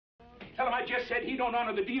him I just said he don't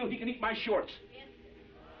honor the deal, he can eat my shorts.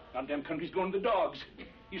 Goddamn country's going to the dogs.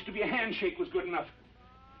 Used to be a handshake was good enough.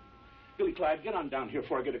 Billy Clyde, get on down here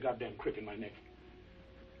before I get a goddamn crick in my neck.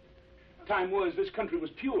 Time was this country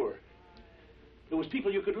was pure. There was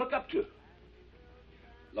people you could look up to.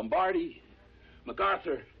 Lombardi,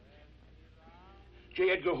 MacArthur,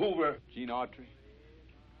 J. Edgar Hoover. Gene Autry.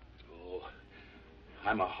 Oh,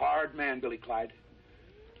 I'm a hard man, Billy Clyde.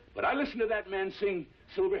 But I listen to that man sing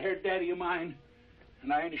Silver-Haired Daddy of Mine,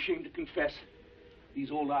 and I ain't ashamed to confess,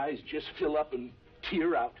 these old eyes just fill up and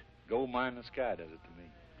tear out. Gold mine in the sky does it to me.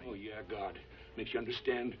 Oh, yeah, God. Makes you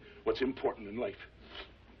understand what's important in life.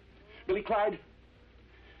 Billy Clyde,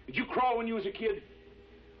 did you crawl when you was a kid?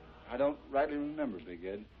 I don't rightly remember, Big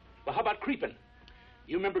Ed. Well, how about creeping?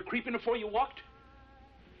 You remember creeping before you walked?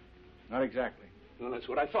 Not exactly. Well, that's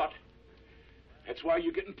what I thought. That's why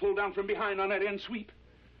you're getting pulled down from behind on that end sweep.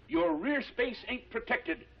 Your rear space ain't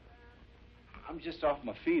protected. I'm just off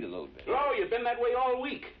my feet a little bit. Oh, you've been that way all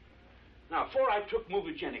week. Now, before I took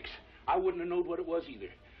Movigenics, I wouldn't have known what it was either.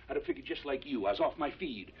 I'd have figured just like you. I was off my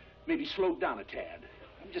feed. Maybe slowed down a tad.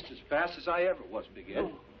 I'm just as fast as I ever was, Big Ed.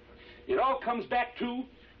 Oh. It all comes back to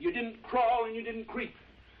you didn't crawl and you didn't creep.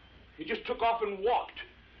 You just took off and walked.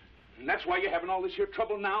 And that's why you're having all this here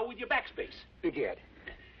trouble now with your backspace. Big Ed,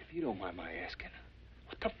 if you don't mind my asking,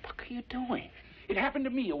 what the fuck are you doing? It happened to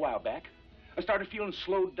me a while back. I started feeling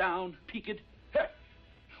slowed down, peaked. Heh.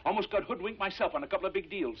 Almost got hoodwinked myself on a couple of big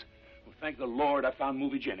deals. Well, thank the Lord I found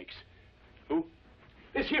Movigenics. Who?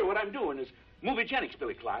 This here, what I'm doing is Movigenics,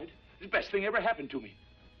 Billy Clyde. It's the best thing ever happened to me.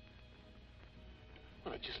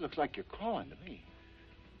 Well, it just looks like you're crawling to me.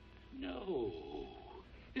 No.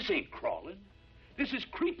 This ain't crawling. This is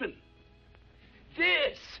creeping.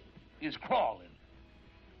 This is crawling.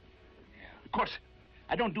 Yeah. Of course,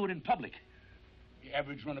 I don't do it in public. The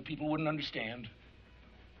average run of people wouldn't understand.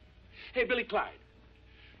 Hey, Billy Clyde,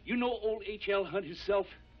 you know old H.L. Hunt himself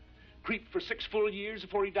creeped for 6 full years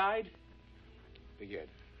before he died? Big Ed,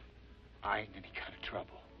 I ain't in any kind of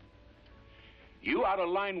trouble. You out of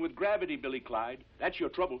line with gravity, Billy Clyde. That's your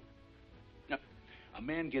trouble. Now, a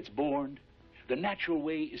man gets born. The natural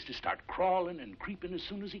way is to start crawling and creeping as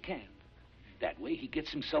soon as he can. That way he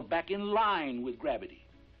gets himself back in line with gravity.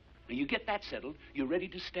 When you get that settled, you're ready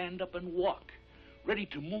to stand up and walk. Ready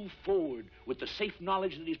to move forward with the safe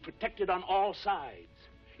knowledge that he's protected on all sides,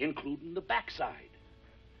 including the backside.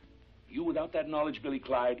 You without that knowledge, Billy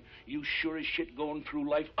Clyde, you sure as shit going through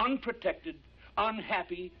life unprotected,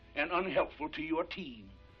 unhappy, and unhelpful to your team.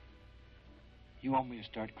 You want me to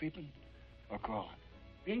start creeping or crawling?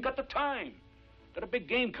 You ain't got the time. Got a big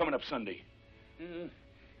game coming up Sunday.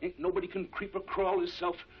 Ain't nobody can creep or crawl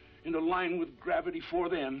himself into line with gravity for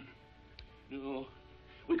then. No,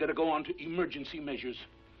 we gotta go on to emergency measures.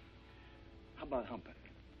 How about humping?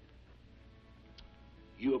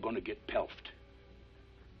 You're gonna get pelfed.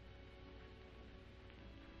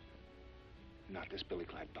 Not this Billy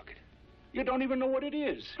Clyde bucket. You don't even know what it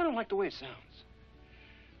is. I don't like the way it sounds.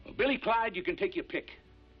 Well, Billy Clyde, you can take your pick.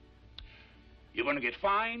 You're gonna get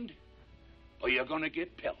fined, or you're gonna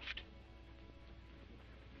get pelfed.